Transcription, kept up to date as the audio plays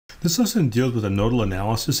This lesson deals with a nodal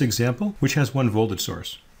analysis example, which has one voltage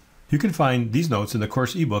source. You can find these notes in the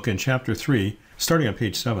course ebook in Chapter 3, starting on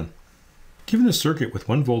page 7. Given a circuit with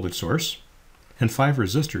one voltage source and 5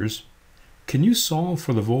 resistors, can you solve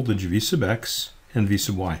for the voltage V sub x and V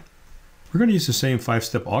sub y? We're going to use the same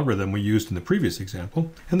 5-step algorithm we used in the previous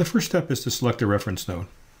example, and the first step is to select a reference node.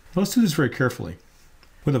 Now let's do this very carefully.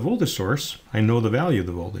 With a voltage source, I know the value of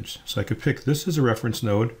the voltage, so I could pick this as a reference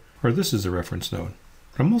node or this as a reference node.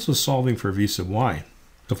 But I'm also solving for V sub y.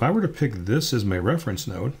 So if I were to pick this as my reference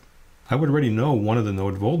node, I would already know one of the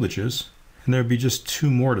node voltages, and there would be just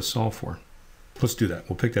 2 more to solve for. Let's do that.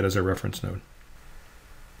 We'll pick that as our reference node.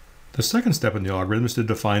 The second step in the algorithm is to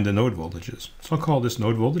define the node voltages. So I'll call this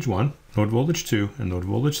node voltage 1, node voltage 2, and node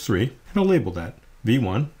voltage 3, and I'll label that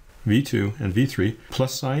V1, V2, and V3,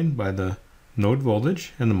 plus sign by the node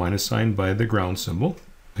voltage and the minus sign by the ground symbol.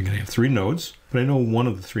 I'm going to have 3 nodes, but I know one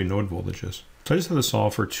of the 3 node voltages. So I just have to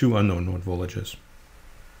solve for 2 unknown node voltages.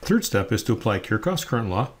 Third step is to apply Kirchhoff's current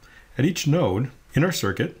law at each node in our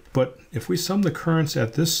circuit, but if we sum the currents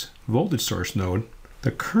at this voltage source node,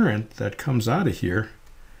 the current that comes out of here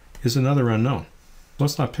is another unknown.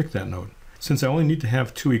 Let's not pick that node. Since I only need to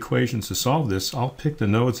have 2 equations to solve this, I'll pick the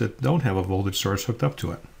nodes that don't have a voltage source hooked up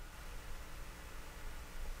to it.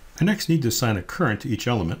 I next need to assign a current to each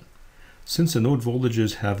element. Since the node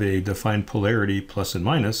voltages have a defined polarity plus and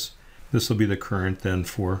minus, this will be the current then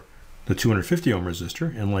for the 250 ohm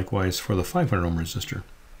resistor, and likewise for the 500 ohm resistor.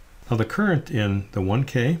 Now the current in the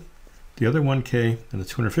 1K, the other 1K, and the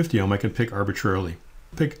 250 ohm I can pick arbitrarily.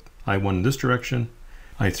 Pick I1 in this direction,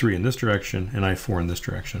 I3 in this direction, and I4 in this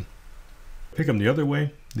direction. Pick them the other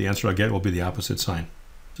way, the answer I'll get will be the opposite sign.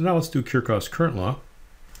 So now let's do Kirchhoff's current law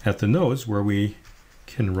at the nodes where we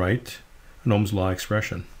can write an Ohm's law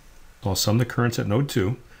expression. So I'll sum the currents at node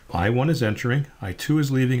 2. I1 is entering, I2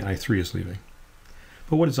 is leaving, I3 is leaving.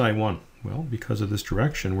 But what is I1? Well, because of this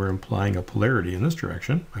direction, we're implying a polarity in this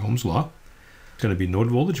direction by Ohm's law. It's going to be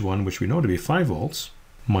node voltage 1, which we know to be 5 volts,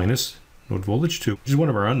 minus node voltage 2, which is one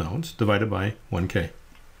of our unknowns, divided by 1K.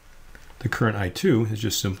 The current I2 is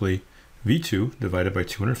just simply V2 divided by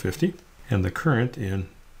 250, and the current in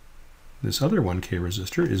this other 1K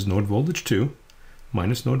resistor is node voltage 2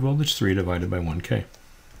 minus node voltage 3 divided by 1K.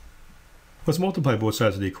 Let's multiply both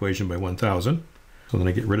sides of the equation by 1000. So then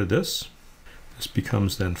I get rid of this. This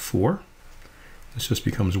becomes then 4. This just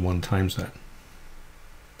becomes 1 times that.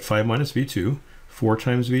 5 minus V2, 4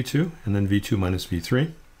 times V2, and then V2 minus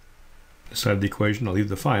V3. This side of the equation, I'll leave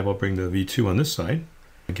the 5. I'll bring the V2 on this side.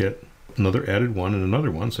 I get another added 1 and another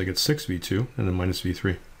 1, so I get 6 V2 and then minus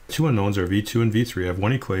V3. 2 unknowns are V2 and V3. I have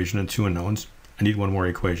 1 equation and 2 unknowns. I need 1 more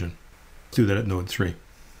equation. Let's do that at node 3.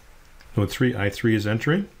 Node 3, I3 is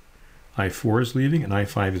entering, I4 is leaving, and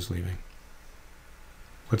I5 is leaving.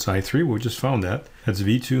 What's I3? Well, we just found that. That's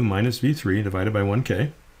V2 minus V3 divided by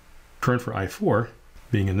 1K. Current for I4,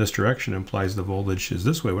 being in this direction, implies the voltage is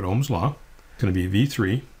this way with Ohm's law. It's going to be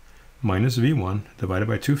V3 minus V1 divided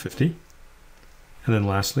by 250. And then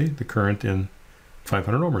lastly, the current in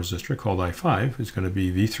 500 ohm resistor called I5 is going to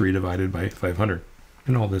be V3 divided by 500.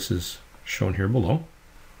 And all this is shown here below.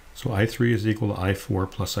 So I3 is equal to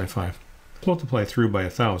I4 plus I5. Multiply through by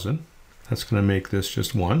 1000. That's going to make this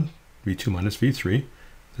just 1, V2 minus V3.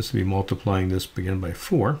 This will be multiplying this again by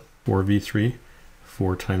 4. 4V3,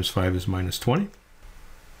 4 times 5 is minus 20.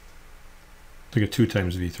 So get 2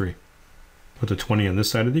 times V3. Put the 20 on this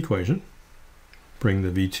side of the equation. Bring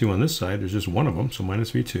the V2 on this side. There's just one of them, so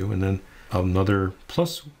minus V2. And then another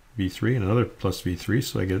plus V3 and another plus V3.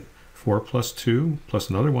 So I get 4 plus 2 plus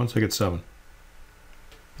another 1, so I get 7.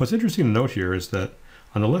 What's interesting to note here is that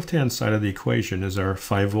on the left-hand side of the equation is our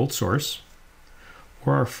 5-volt source,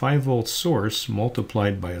 or our 5-volt source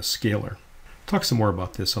multiplied by a scalar. Talk some more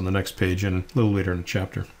about this on the next page and a little later in the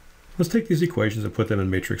chapter. Let's take these equations and put them in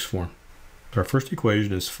matrix form. Our first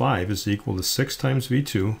equation is 5 is equal to 6 times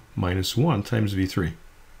V2 minus 1 times V3.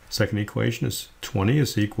 Second equation is 20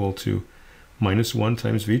 is equal to minus 1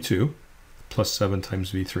 times V2 plus 7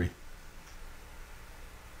 times V3.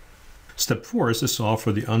 Step 4 is to solve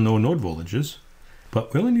for the unknown node voltages,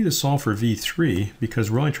 but we only need to solve for V3 because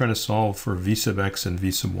we're only trying to solve for V sub x and V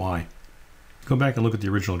sub y. Go back and look at the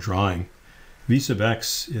original drawing. V sub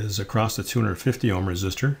x is across the 250 ohm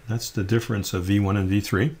resistor. That's the difference of V1 and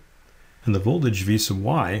V3. And the voltage V sub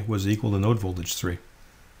y was equal to node voltage 3. I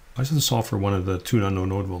just have to solve for one of the 2 unknown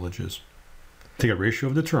node voltages. Take a ratio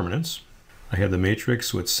of determinants. I have the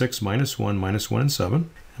matrix with 6, minus 1, and 7.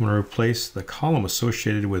 I'm going to replace the column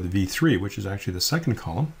associated with V3, which is actually the second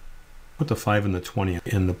column. Put the 5 and the 20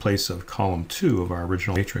 in the place of column 2 of our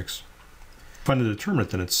original matrix. Find the determinant,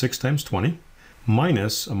 then it's 6 times 20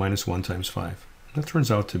 minus a minus 1 times 5. That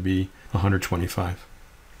turns out to be 125.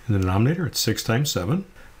 In the denominator, it's 6 times 7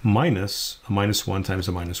 minus a minus 1 times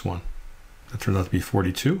a minus 1. That turns out to be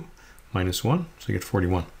 42 minus 1, so you get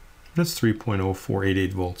 41. That's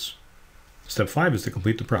 3.0488 volts. Step 5 is to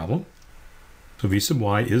complete the problem. So V sub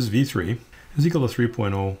y is V3 is equal to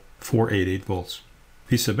 3.0488 volts.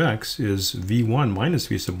 V sub x is V1 minus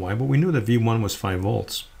V sub y, but we knew that V1 was 5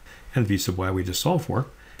 volts. And V sub y we just solved for,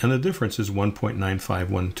 and the difference is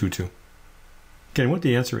 1.95122. Again, I want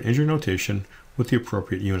the answer in integer notation with the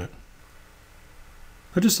appropriate unit.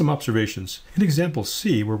 Now just some observations. In example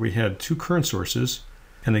C, where we had 2 current sources,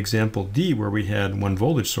 and example D, where we had 1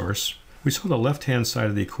 voltage source, we saw the left-hand side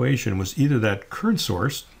of the equation was either that current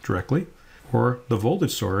source directly, or the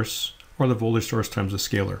voltage source times the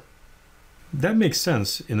scalar. That makes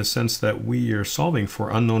sense in the sense that we are solving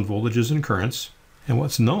for unknown voltages and currents, and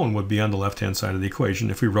what's known would be on the left-hand side of the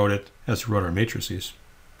equation if we wrote it as we wrote our matrices.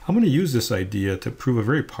 I'm going to use this idea to prove a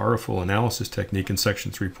very powerful analysis technique in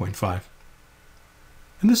section 3.5.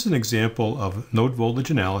 And this is an example of node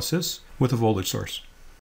voltage analysis with a voltage source.